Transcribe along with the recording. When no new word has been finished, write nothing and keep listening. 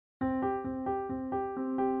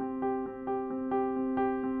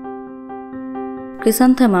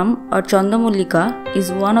Chrysanthemum or Chandamullika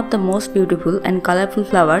is one of the most beautiful and colorful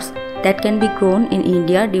flowers that can be grown in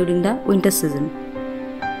India during the winter season.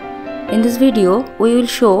 In this video, we will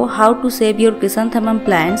show how to save your chrysanthemum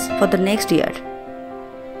plants for the next year.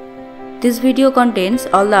 This video contains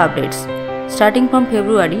all the updates, starting from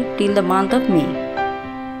February till the month of May.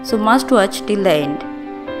 So must watch till the end.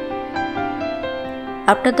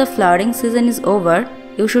 After the flowering season is over,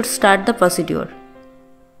 you should start the procedure.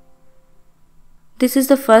 This is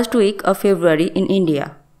the first week of February in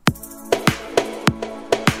India.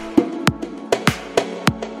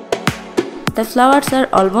 The flowers are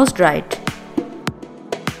almost dried.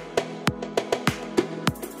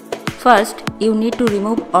 First, you need to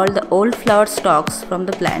remove all the old flower stalks from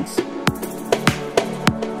the plants.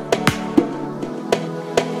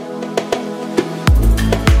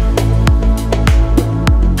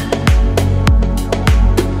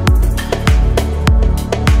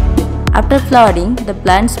 After flowering, the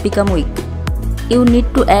plants become weak. You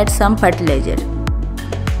need to add some fertilizer.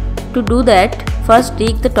 To do that, first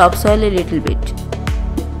dig the topsoil a little bit.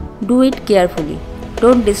 Do it carefully.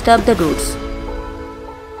 Don't disturb the roots.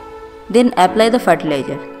 Then apply the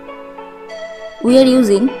fertilizer. We are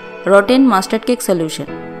using rotten mustard cake solution.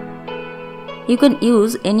 You can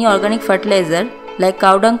use any organic fertilizer like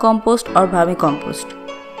cow dung compost or vermicompost.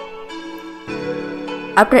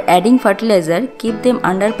 After adding fertilizer, keep them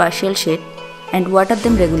under partial shade and water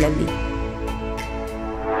them regularly.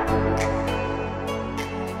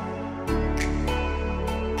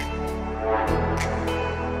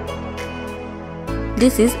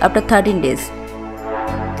 This is after 13 days.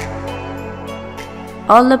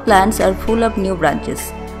 All the plants are full of new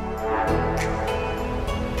branches.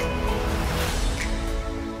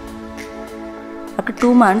 After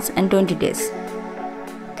 2 months and 20 days.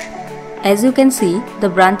 As you can see, the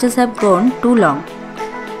branches have grown too long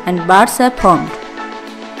and buds have formed.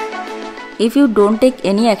 If you don't take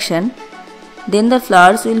any action, then the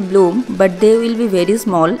flowers will bloom, but they will be very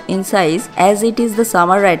small in size as it is the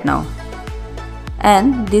summer right now.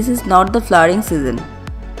 And this is not the flowering season.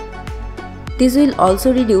 This will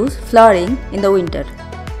also reduce flowering in the winter.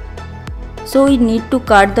 So we need to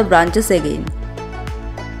cut the branches again.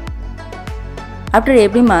 After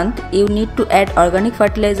every month, you need to add organic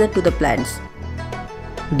fertilizer to the plants.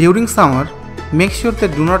 During summer, make sure they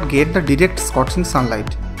do not get the direct scorching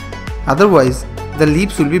sunlight. Otherwise, the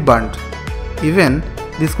leaves will be burnt. Even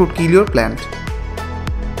this could kill your plant.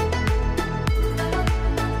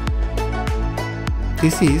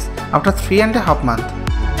 This is after 3.5 months.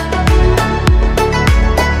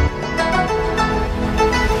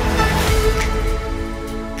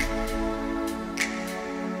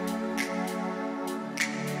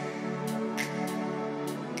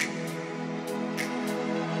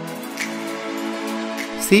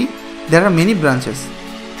 See, there are many branches.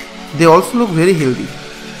 They also look very healthy.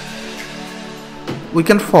 We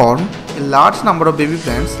can form a large number of baby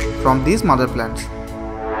plants from these mother plants.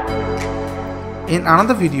 In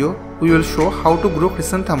another video, we will show how to grow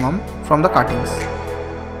chrysanthemum from the cuttings.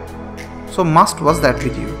 So must watch that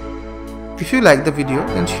video. If you like the video,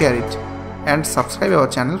 then share it and subscribe our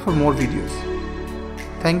channel for more videos.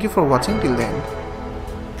 Thank you for watching till the end.